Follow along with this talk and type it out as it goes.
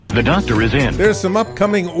The doctor is in. There's some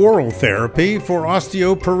upcoming oral therapy for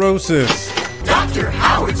osteoporosis. Dr.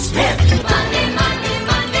 Howard Smith.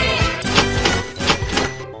 Monday.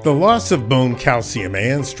 The loss of bone calcium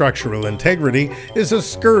and structural integrity is a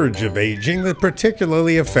scourge of aging that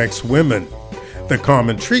particularly affects women. The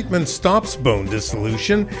common treatment stops bone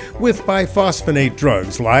dissolution with biphosphonate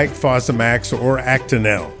drugs like Fosamax or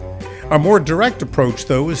Actonel. A more direct approach,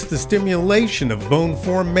 though, is the stimulation of bone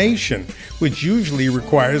formation, which usually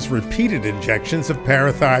requires repeated injections of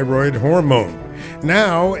parathyroid hormone.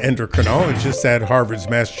 Now, endocrinologists at Harvard's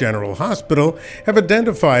Mass General Hospital have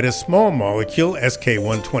identified a small molecule,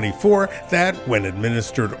 SK124, that, when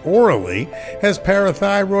administered orally, has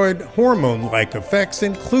parathyroid hormone-like effects,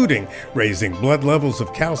 including raising blood levels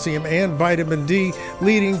of calcium and vitamin D,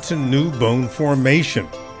 leading to new bone formation.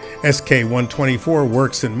 SK124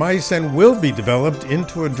 works in mice and will be developed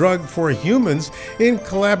into a drug for humans in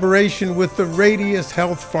collaboration with the Radius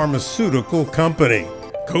Health Pharmaceutical Company.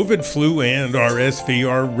 COVID, flu, and RSV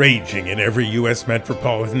are raging in every U.S.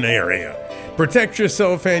 metropolitan area. Protect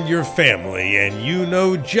yourself and your family, and you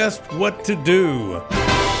know just what to do.